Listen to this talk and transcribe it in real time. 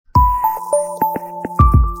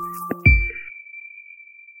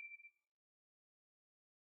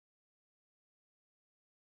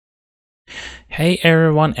Hey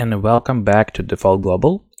everyone, and welcome back to Default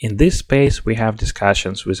Global. In this space, we have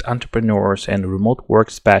discussions with entrepreneurs and remote work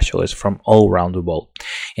specialists from all around the world.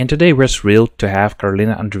 And today we're thrilled to have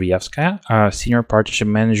Karolina Andrievska, Senior Partnership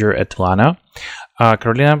Manager at Lano.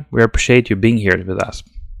 Karolina, we appreciate you being here with us.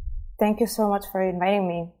 Thank you so much for inviting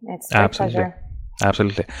me. It's a pleasure.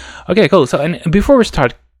 Absolutely. Okay, cool. So, and before we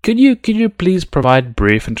start, could you please provide a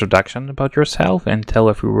brief introduction about yourself and tell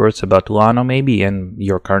a few words about Lano maybe and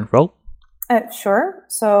your current role? Sure.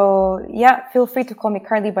 So, feel free to call me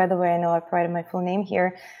Carly, by the way. I know I provided my full name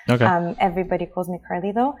here. Okay. Everybody calls me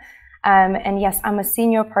Carly, though. And yes, I'm a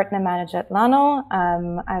senior partner manager at Lano.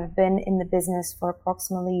 I've been in the business for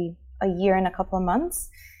approximately a year and a couple of months.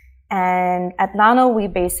 And at Lano, we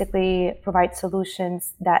basically provide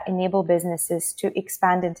solutions that enable businesses to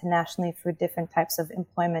expand internationally through different types of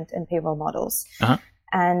employment and payroll models. Uh-huh.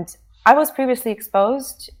 And I was previously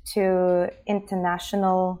exposed to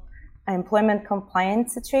international employment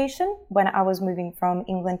compliance situation when I was moving from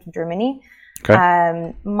England to Germany.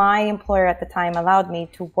 Okay. My employer at the time allowed me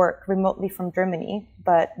to work remotely from Germany,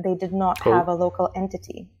 but they did not have a local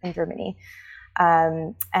entity in Germany.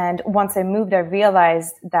 And once I moved, I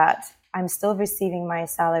realized that I'm still receiving my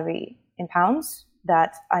salary in pounds,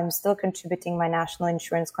 that I'm still contributing my national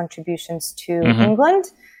insurance contributions to England,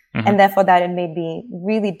 and therefore that it made me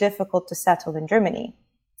really difficult to settle in Germany.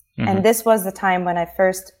 And this was the time when I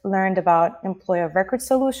first learned about employer of record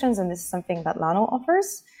solutions, and this is something that Lano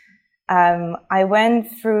offers. I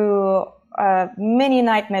went through a mini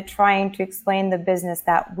nightmare trying to explain the business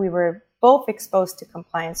that we were both exposed to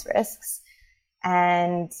compliance risks.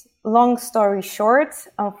 And long story short,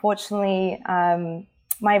 unfortunately,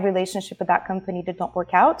 my relationship with that company did not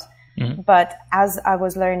work out. But as I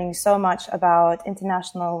was learning so much about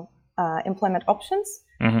international employment options,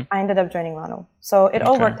 I ended up joining Lano. So it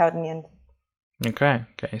all worked out in the end. Okay,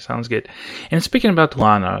 sounds good. And speaking about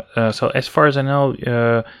Lano, so as far as I know,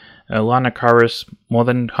 Lano covers more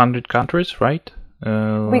than 100 countries, right?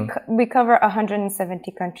 We cover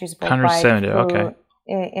 170 countries worldwide. 170, okay.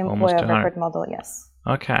 Employer of record model, yes.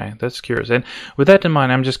 Okay, that's curious. And with that in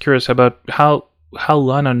mind, I'm just curious about how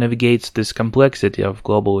Lano navigates this complexity of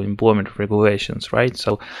global employment regulations, right?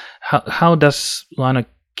 So how does Lano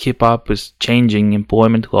keep up with changing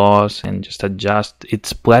employment laws and just adjust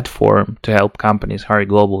its platform to help companies hire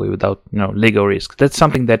globally without legal risk? That's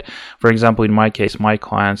something that, for example, in my case, my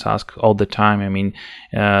clients ask all the time. I mean,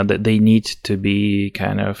 that they need to be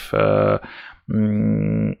kind of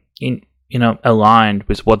aligned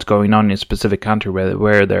with what's going on in a specific country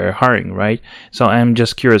where they're hiring, right? So I'm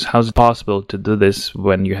just curious, how's it possible to do this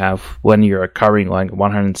when you're covering like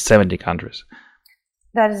 170 countries?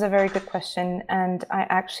 That is a very good question, and I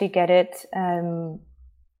actually get it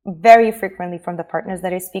very frequently from the partners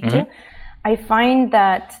that I speak to. I find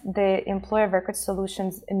that the employer of record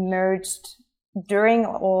solutions emerged during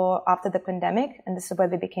or after the pandemic, and this is where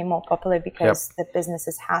they became more popular because the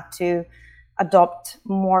businesses had to adopt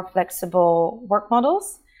more flexible work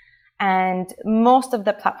models, and most of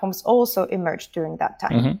the platforms also emerged during that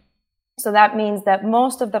time. So that means that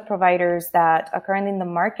most of the providers that are currently in the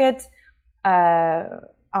market are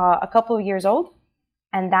a couple of years old,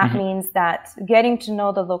 and that means that getting to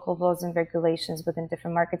know the local laws and regulations within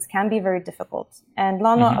different markets can be very difficult, and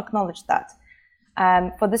Lano acknowledged that.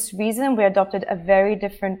 For this reason, we adopted a very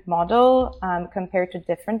different model compared to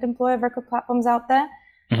different employer of record platforms out there.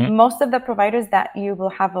 Most of the providers that you will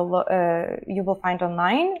find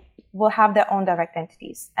online will have their own direct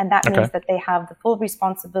entities, and that means that they have the full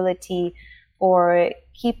responsibility for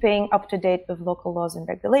keeping up to date with local laws and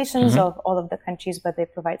regulations of all of the countries where they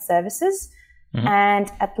provide services.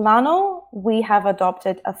 And at Lano, we have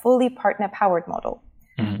adopted a fully partner-powered model.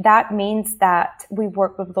 That means that we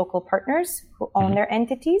work with local partners who own their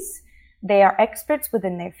entities. They are experts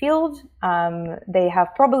within their field. They have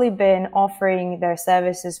probably been offering their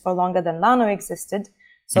services for longer than Lano existed.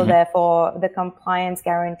 So therefore, the compliance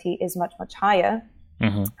guarantee is much, much higher.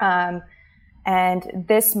 And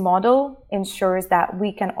this model ensures that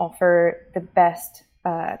we can offer the best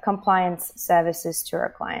compliance services to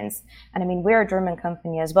our clients. And I mean, we're a German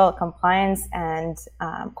company as well. Compliance and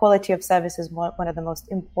quality of service is one of the most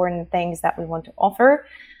important things that we want to offer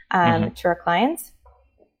to our clients.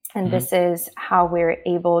 And this is how we're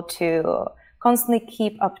able to constantly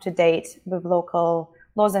keep up to date with local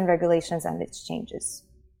laws and regulations and its changes.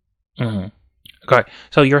 Okay,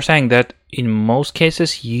 so you're saying that in most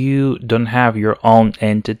cases you don't have your own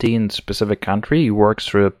entity in a specific country, you work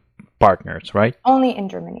through partners, right? Only in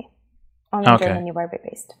Germany. Only in Germany where we're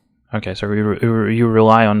based. Okay, so you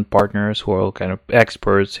rely on partners who are kind of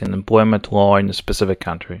experts in employment law in a specific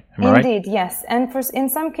country. Am I right? Indeed, yes. And in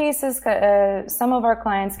some cases, some of our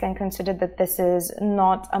clients can consider that this is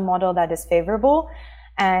not a model that is favorable.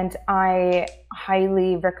 And I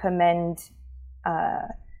highly recommend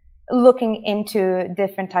looking into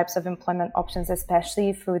different types of employment options,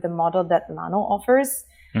 especially through the model that Lano offers.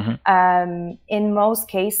 Mm-hmm. In most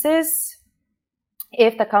cases,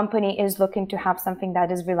 if the company is looking to have something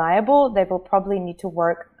that is reliable, they will probably need to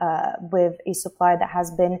work with a supplier that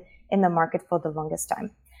has been in the market for the longest time.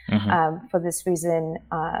 Mm-hmm. For this reason,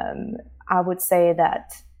 I would say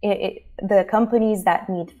that the companies that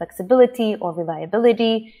need flexibility or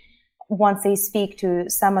reliability, once they speak to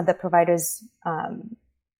some of the providers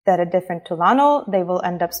that are different to Lano, they will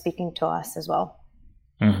end up speaking to us as well.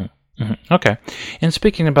 Mm-hmm. Mm-hmm. Okay. And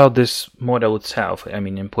speaking about this model itself, I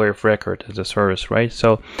mean, employer of record as a service, right?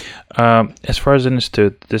 So, as far as I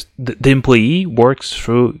understood, the employee works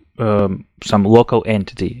through some local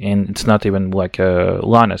entity, and it's not even like a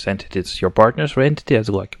Lano's entity; it's your partner's entity, as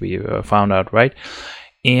like we found out, right?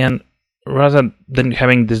 And rather than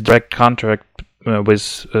having this direct contract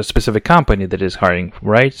with a specific company that is hiring,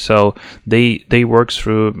 right? So they work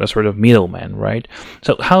through a sort of middleman, right?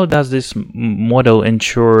 So how does this model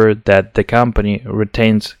ensure that the company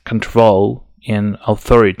retains control and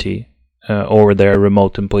authority over their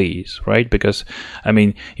remote employees, right? Because I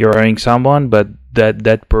mean, you're hiring someone, but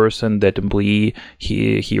that person, that employee,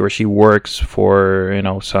 he or she works for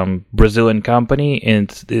some Brazilian company,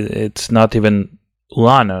 and it's not even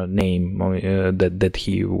Lano name that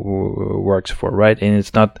he works for, right? And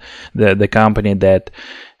it's not the company that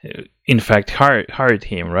in fact hired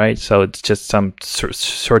him, right? So it's just some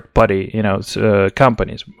third party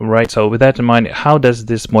companies, right? So with that in mind, how does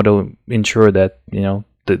this model ensure that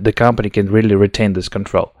the company can really retain this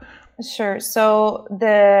control? Sure. So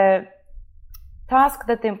the task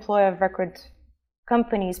that the employer of record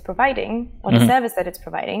company is providing, or the service that it's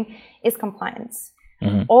providing, is compliance.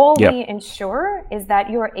 Mm-hmm. All we ensure is that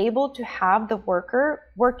you are able to have the worker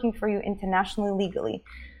working for you internationally legally.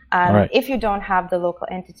 Right. If you don't have the local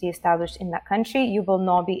entity established in that country, you will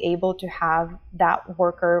not be able to have that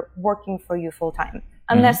worker working for you full time,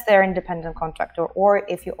 unless they're independent contractor or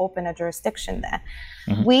if you open a jurisdiction there.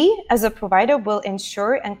 Mm-hmm. We, as a provider, will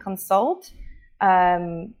ensure and consult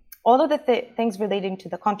all of the things relating to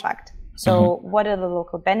the contract. So what are the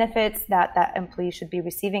local benefits that employee should be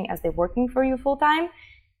receiving as they're working for you full-time?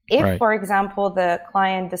 If, for example, the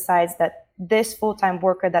client decides that this full-time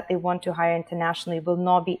worker that they want to hire internationally will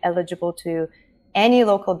not be eligible to any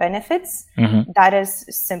local benefits, that is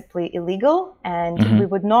simply illegal, and we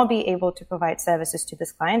would not be able to provide services to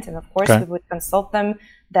this client. And of course, we would consult them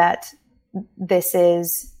that this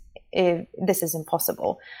is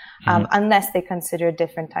impossible, unless they consider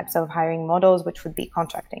different types of hiring models, which would be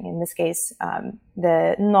contracting. In this case,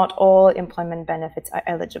 not all employment benefits are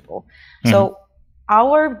eligible. So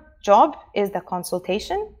our job is the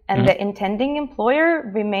consultation, and the intending employer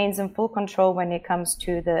remains in full control when it comes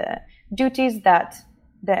to the duties that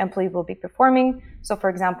the employee will be performing. So for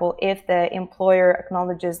example, if the employer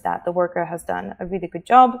acknowledges that the worker has done a really good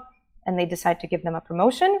job and they decide to give them a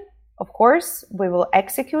promotion, of course, we will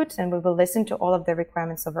execute and we will listen to all of the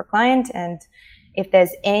requirements of our client. And if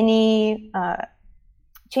there's any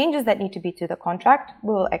changes that need to be to the contract,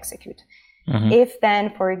 we will execute. If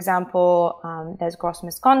then, for example, there's gross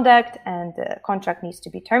misconduct and the contract needs to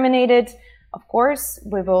be terminated, of course,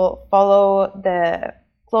 we will follow the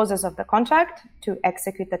clauses of the contract to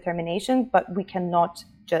execute the termination, but we cannot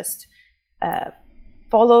just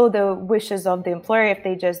follow the wishes of the employer if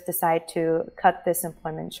they just decide to cut this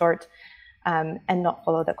employment short and not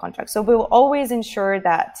follow the contract. So we will always ensure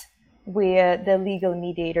that we're the legal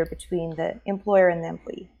mediator between the employer and the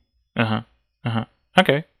employee.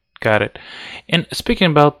 Okay, got it. And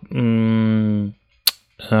speaking about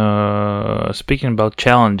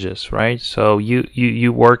challenges, right? So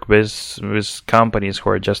you work with companies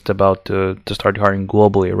who are just about to start hiring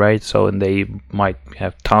globally, right? So and they might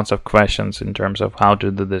have tons of questions in terms of how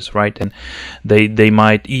to do this, right? And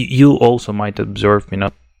you also might observe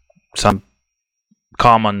some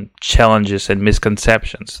common challenges and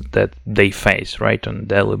misconceptions that they face, right, on a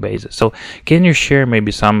daily basis. So can you share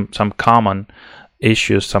maybe some common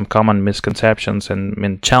issues, some common misconceptions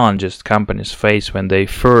and challenges companies face when they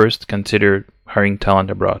first consider hiring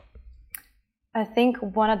talent abroad? I think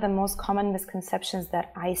one of the most common misconceptions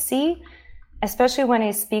that I see, especially when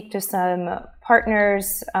I speak to some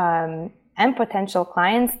partners and potential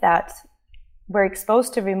clients that were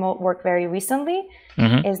exposed to remote work very recently,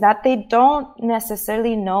 is that they don't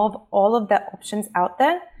necessarily know of all of the options out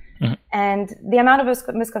there And the amount of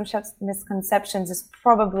misconceptions is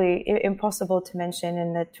probably impossible to mention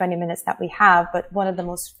in the 20 minutes that we have, but one of the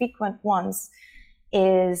most frequent ones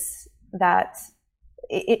is that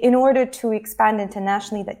in order to expand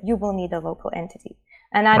internationally, that you will need a local entity.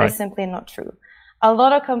 And that is simply not true. A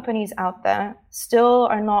lot of companies out there still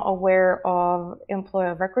are not aware of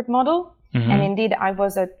employer of record model. Mm-hmm. And indeed, I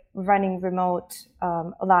was running remote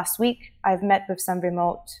last week. I've met with some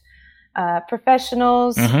remote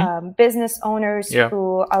professionals, business owners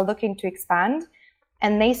who are looking to expand.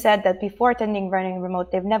 And they said that before attending running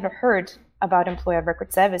remote, they've never heard about employer of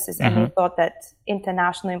record services. And they thought that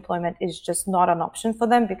international employment is just not an option for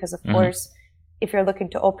them because, of course, if you're looking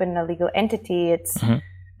to open a legal entity, it's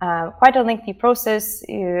quite a lengthy process.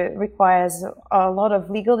 It requires a lot of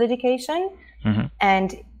legal education.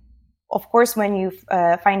 And of course, when you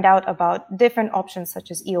find out about different options such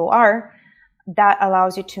as EOR, that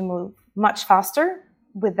allows you to move much faster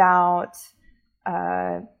without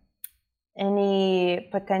any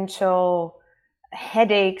potential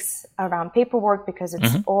headaches around paperwork because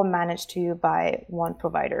it's all managed to you by one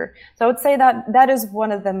provider. So I would say that is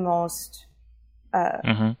one of the most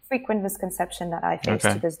frequent misconception that I face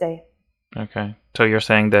to this day. Okay. So you're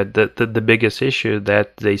saying that the biggest issue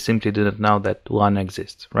that they simply didn't know that Lana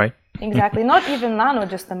exists, right? Exactly. Not even Lano,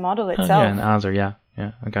 just the model itself. Yeah, and Azure, yeah.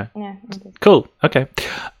 Okay. Yeah. Okay. Cool. Okay.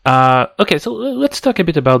 Okay. So let's talk a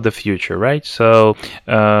bit about the future, right? So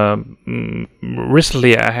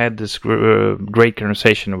recently, I had this great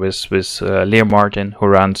conversation with Leah Martin, who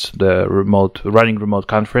runs the running remote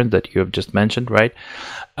conference that you have just mentioned, right?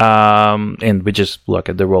 And we just look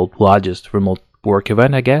at the world's largest remote work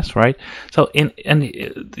event, I guess, right? So, and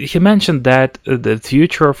he mentioned that the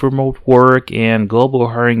future of remote work and global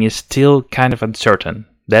hiring is still kind of uncertain.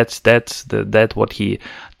 That's what he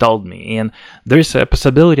told me. And there's a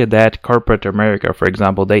possibility that corporate America, for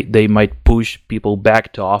example, they might push people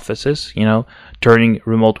back to offices, turning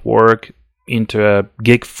remote work into a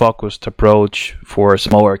gig-focused approach for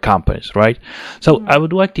smaller companies, right? So I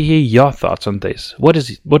would like to hear your thoughts on this. What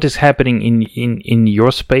is happening in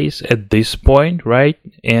your space at this point, right?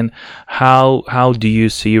 And how do you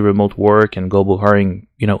see remote work and global hiring,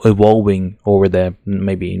 evolving over the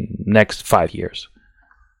maybe next 5 years?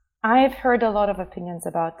 I've heard a lot of opinions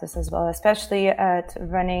about this as well, especially at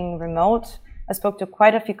running remote. I spoke to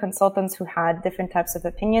quite a few consultants who had different types of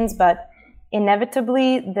opinions, but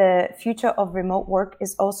inevitably, the future of remote work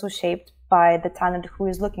is also shaped by the talent who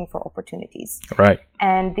is looking for opportunities. Right.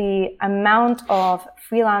 And the amount of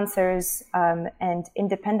freelancers and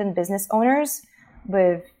independent business owners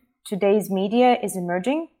with today's media is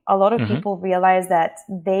emerging. A lot of people realize that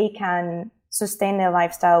they can sustain their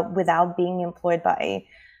lifestyle without being employed by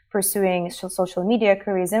pursuing social media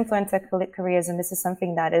careers, influencer careers, and this is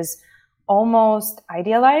something that is almost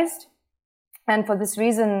idealized. And for this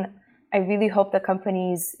reason, I really hope that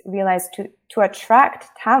companies realize to attract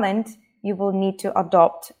talent, you will need to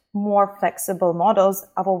adopt more flexible models.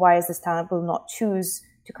 Otherwise, this talent will not choose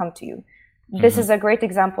to come to you. This is a great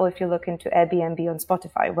example if you look into Airbnb on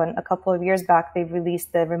Spotify. When a couple of years back, they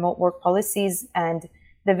released the remote work policies and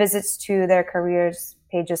the visits to their careers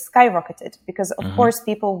pages skyrocketed because, of course,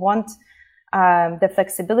 people want the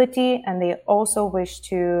flexibility and they also wish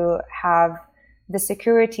to have the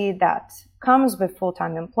security that comes with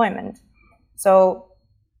full-time employment. So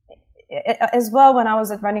as well, when I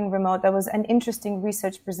was at running remote, there was an interesting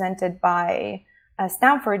research presented by a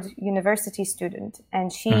Stanford University student,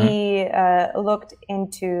 and she looked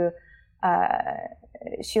into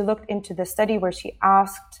the study where she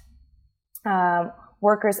asked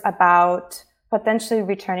workers about potentially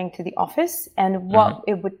returning to the office and what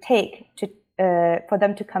it would take to for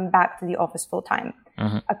them to come back to the office full time.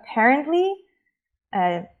 Apparently,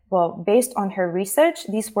 based on her research,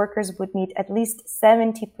 these workers would need at least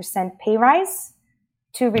 70% pay rise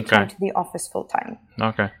to return to the office full time.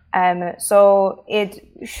 Okay. So it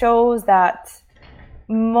shows that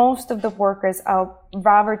most of the workers are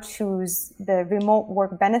rather choose the remote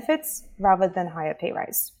work benefits rather than higher pay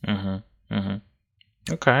rise.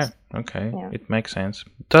 Okay. Yeah. It makes sense.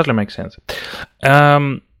 Totally makes sense.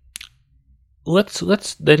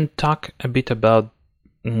 Let's then talk a bit about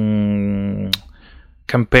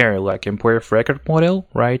compare like employer of record model,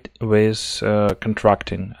 right, with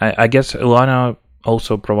contracting. I guess Lana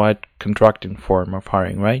also provide contracting form of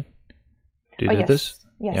hiring, right? Do you do this?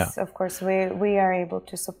 Yes, of course. We are able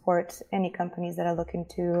to support any companies that are looking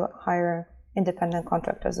to hire independent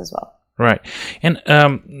contractors as well. Right. And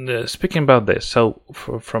speaking about this, so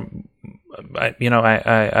from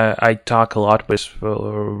I talk a lot with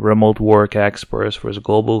remote work experts, with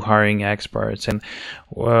global hiring experts, and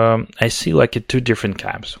I see like two different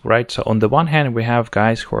camps, right? So on the one hand, we have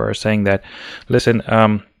guys who are saying that, listen,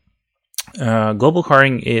 global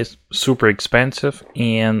hiring is super expensive,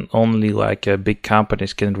 and only like big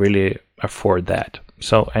companies can really afford that.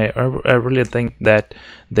 So I really think that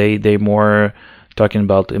they more talking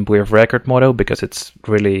about employee of record model, because it's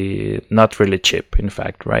really not really cheap, in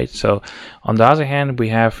fact, right? So on the other hand, we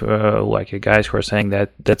have guys who are saying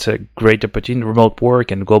that that's a great opportunity. Remote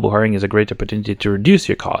work and global hiring is a great opportunity to reduce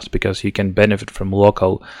your costs, because you can benefit from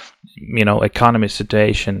local, economy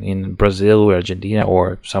situation in Brazil or Argentina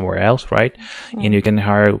or somewhere else, right? Mm-hmm. And you can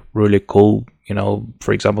hire really cool,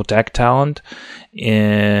 for example, tech talent,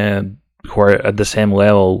 and who are at the same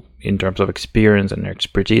level in terms of experience and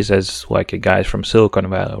expertise as like a guys from Silicon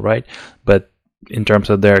Valley, right? But in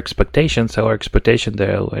terms of their expectations, our expectation,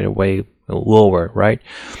 they're way lower, right?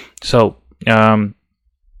 So,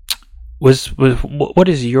 what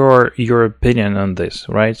is your opinion on this,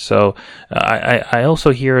 right? So, I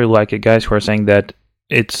also hear like guys who are saying that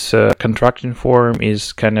its contracting form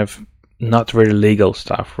is kind of not very legal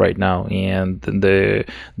stuff right now, and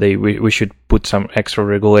we should put some extra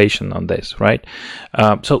regulation on this, right?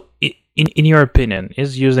 So in your opinion,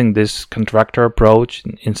 is using this contractor approach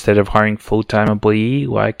instead of hiring full-time employee,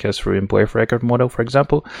 like as through employee of record model, for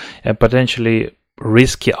example, a potentially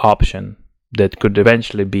risky option that could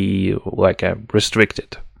eventually be like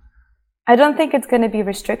restricted? I don't think it's going to be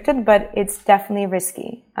restricted, but it's definitely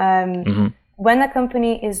risky. When a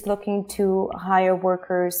company is looking to hire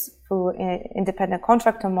workers through an independent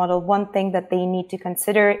contractor model, one thing that they need to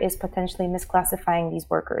consider is potentially misclassifying these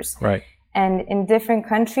workers. Right. And in different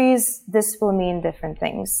countries, this will mean different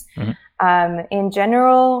things. Mm-hmm. In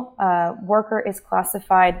general, worker is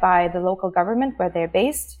classified by the local government where they're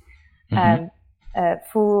based,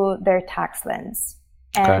 through their tax lens.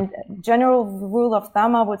 And general rule of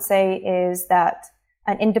thumb, I would say, is that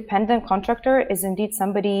an independent contractor is indeed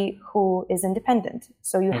somebody who is independent.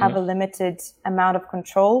 So you have a limited amount of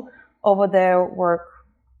control over their work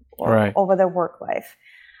or over their work life.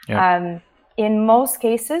 Yeah. In most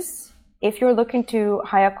cases, if you're looking to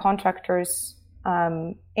hire contractors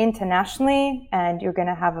internationally and you're going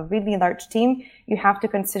to have a really large team, you have to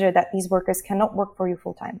consider that these workers cannot work for you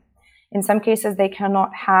full time. In some cases, they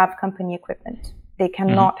cannot have company equipment. They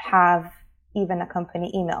cannot have even a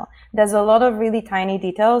company email. There's a lot of really tiny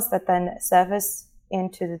details that then surface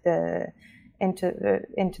into the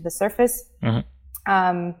surface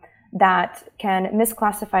that can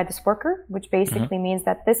misclassify this worker, which basically means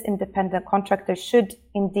that this independent contractor should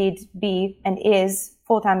indeed be and is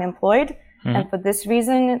full-time employed. And for this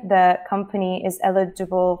reason, the company is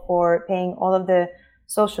eligible for paying all of the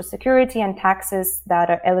Social Security and taxes that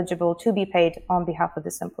are eligible to be paid on behalf of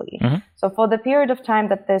this employee. So for the period of time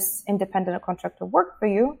that this independent contractor worked for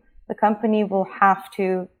you, the company will have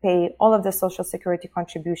to pay all of the Social Security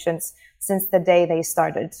contributions since the day they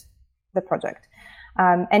started the project.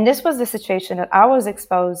 And this was the situation that I was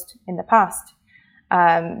exposed in the past,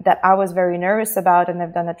 that I was very nervous about, and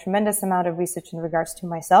I've done a tremendous amount of research in regards to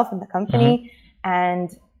myself and the company. And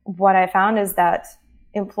what I found is that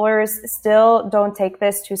employers still don't take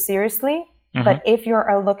this too seriously. But if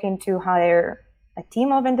you're looking to hire a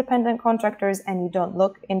team of independent contractors and you don't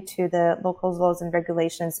look into the local laws and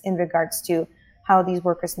regulations in regards to how these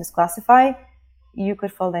workers misclassify, you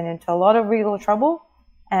could fall into a lot of legal trouble.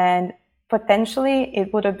 And potentially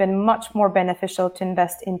it would have been much more beneficial to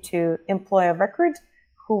invest into employer record,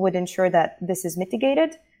 who would ensure that this is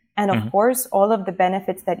mitigated. And of course, all of the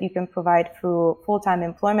benefits that you can provide through full-time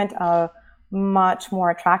employment are much more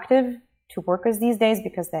attractive to workers these days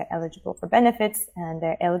because they're eligible for benefits and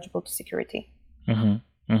they're eligible to security.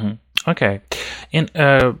 Okay, and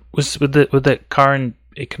with the current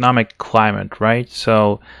economic climate, right?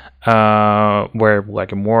 So where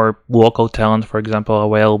like a more local talent, for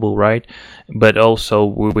example, available, right? But also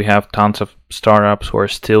we have tons of startups who are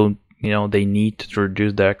still, they need to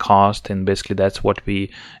reduce their cost, and basically that's what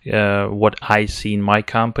what I see in my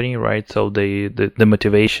company, right? So the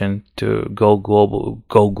motivation to go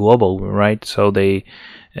global, right? So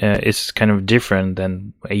it's kind of different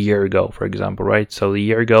than a year ago, for example, right? So a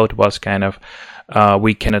year ago it was kind of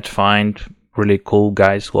we cannot find really cool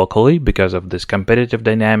guys locally because of this competitive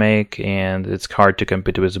dynamic, and it's hard to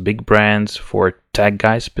compete with big brands for tech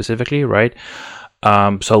guys specifically, right?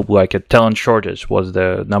 So like a talent shortage was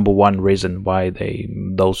the number one reason why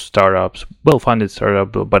those startups, well-funded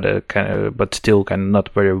startup, but still kind of not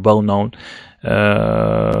very well known,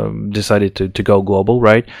 decided to go global,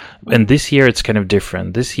 right? And this year it's kind of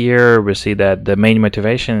different. This year we see that the main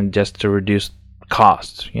motivation is just to reduce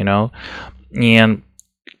costs, and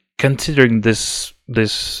considering this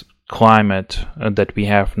climate that we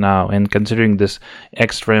have now, and considering this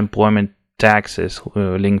extra employment taxes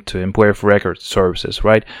linked to employer of record services,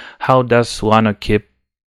 right? How does Lano keep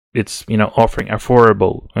its offering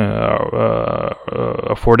affordable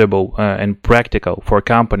and practical for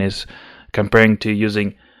companies comparing to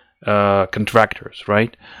using contractors,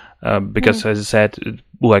 right? Because as I said,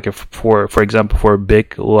 like for example, for a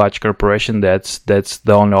big large corporation, that's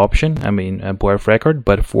the only option. I mean, employer of record.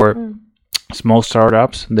 But for small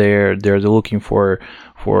startups, they're looking for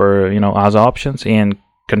other options, and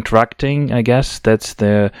contracting, I guess that's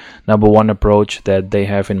the number one approach that they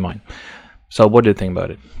have in mind. So what do you think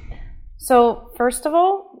about it? So first of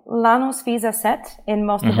all, Lano's fees are set in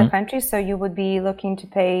most of the countries. So you would be looking to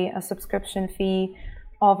pay a subscription fee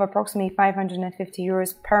of approximately 550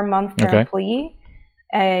 euros per month per employee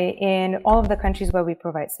in all of the countries where we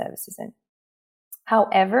provide services in.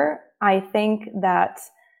 However, I think that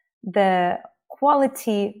the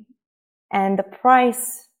quality and the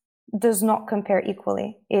price does not compare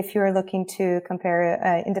equally if you're looking to compare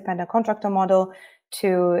an independent contractor model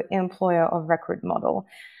to employer of record model.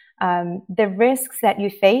 The risks that you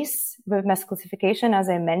face with misclassification, as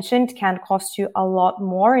I mentioned, can cost you a lot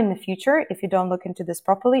more in the future if you don't look into this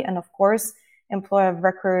properly. And of course, employer of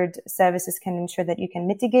record services can ensure that you can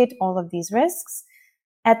mitigate all of these risks.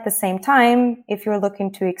 At the same time, if you're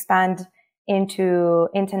looking to expand into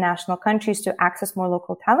international countries to access more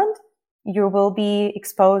local talent, you will be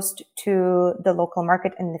exposed to the local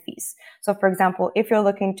market and the fees. So for example, if you're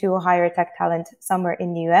looking to hire tech talent somewhere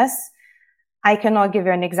in the US, I cannot give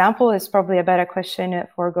you an example. It's probably a better question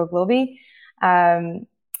for GoGloby.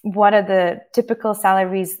 What are the typical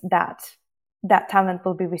salaries that talent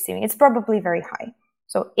will be receiving? It's probably very high.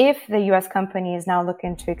 So if the US company is now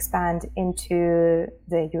looking to expand into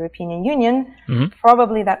the European Union,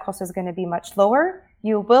 probably that cost is going to be much lower.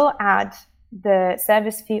 You will add the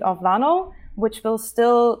service fee of Lano, which will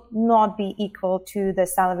still not be equal to the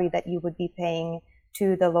salary that you would be paying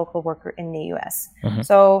to the local worker in the US.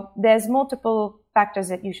 So there's multiple factors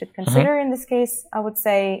that you should consider in this case. I would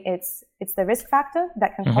say it's the risk factor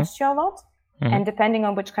that can cost you a lot. And depending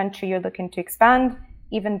on which country you're looking to expand,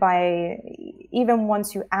 even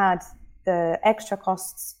once you add the extra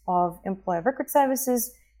costs of employer record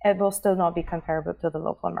services, it will still not be comparable to the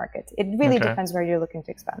local market. It really depends where you're looking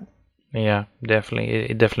to expand. Yeah, definitely.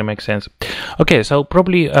 It definitely makes sense. Okay, so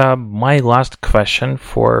probably my last question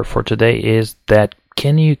for today is that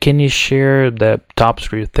can you share the top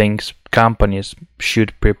 3 things companies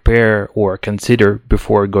should prepare or consider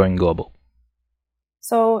before going global?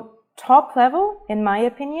 So top level, in my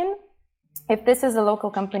opinion, if this is a local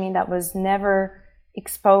company that was never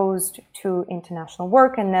exposed to international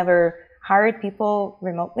work and never hired people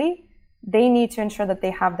remotely, they need to ensure that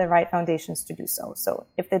they have the right foundations to do so. So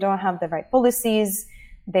if they don't have the right policies,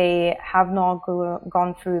 they have not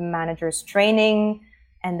gone through managers training,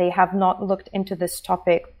 and they have not looked into this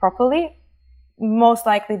topic properly, most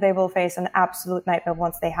likely they will face an absolute nightmare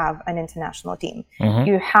once they have an international team.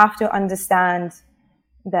 You have to understand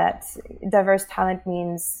that diverse talent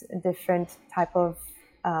means a different type of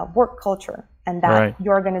work culture, and that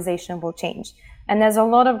your organization will change. And there's a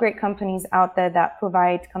lot of great companies out there that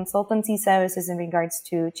provide consultancy services in regards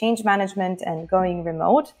to change management and going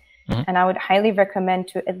remote. And I would highly recommend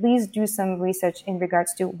to at least do some research in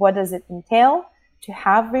regards to what does it entail to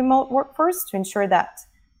have remote workforce, to ensure that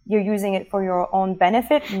you're using it for your own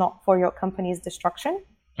benefit, not for your company's destruction.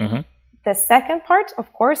 The second part,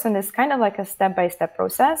 of course, and it's kind of like a step-by-step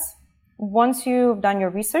process, once you've done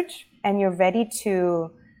your research and you're ready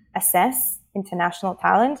to assess international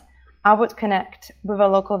talent, I would connect with a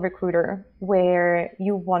local recruiter where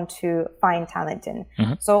you want to find talent in.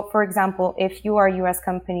 So, for example, if you are a US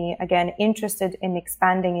company, again, interested in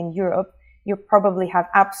expanding in Europe, you probably have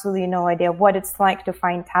absolutely no idea what it's like to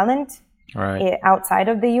find talent outside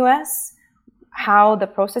of the US, how the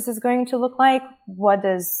process is going to look like, what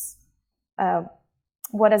does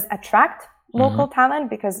attract local talent,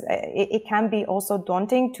 because it can be also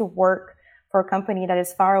daunting to work for a company that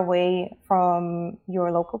is far away from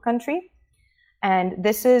your local country. And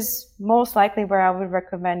this is most likely where I would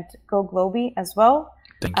recommend GoGloby as well.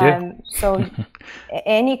 Thank you. So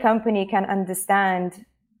any company can understand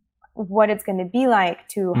what it's going to be like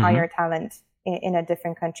to hire talent in a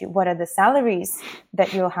different country. What are the salaries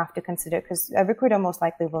that you'll have to consider? Because a recruiter most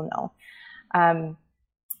likely will know.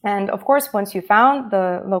 And of course, once you found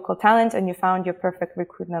the local talent and you found your perfect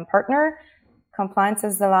recruitment partner, compliance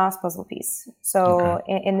is the last puzzle piece. So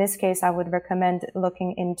in this case, I would recommend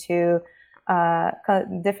looking into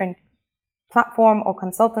different platform or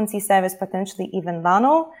consultancy service, potentially even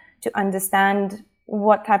Lano, to understand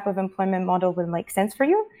what type of employment model will make sense for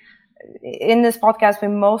you. In this podcast, we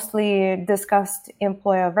mostly discussed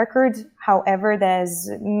employer of record. However, there's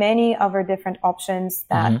many other different options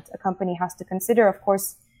that a company has to consider. Of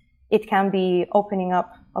course, it can be opening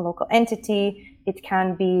up a local entity. It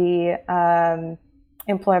can be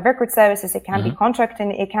employer of record services. It can be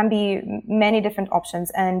contracting. It can be many different options.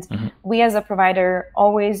 And we as a provider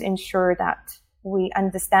always ensure that we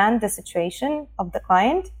understand the situation of the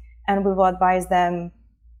client, and we will advise them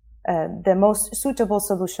the most suitable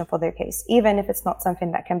solution for their case, even if it's not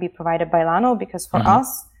something that can be provided by Lano, because for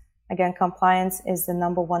us, again, compliance is the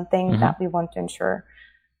number one thing that we want to ensure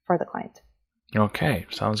for the client. Okay,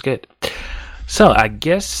 sounds good. So I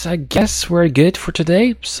guess we're good for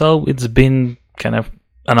today. So it's been kind of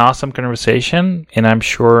an awesome conversation, and I'm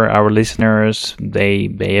sure our listeners, they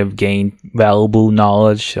have gained valuable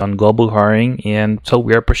knowledge on global hiring, and so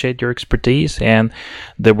we appreciate your expertise and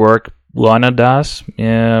the work Lana does.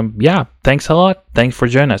 Thanks a lot. Thanks for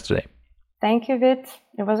joining us today. Thank you, Vit.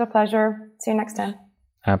 It was a pleasure. See you next time.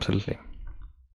 Absolutely.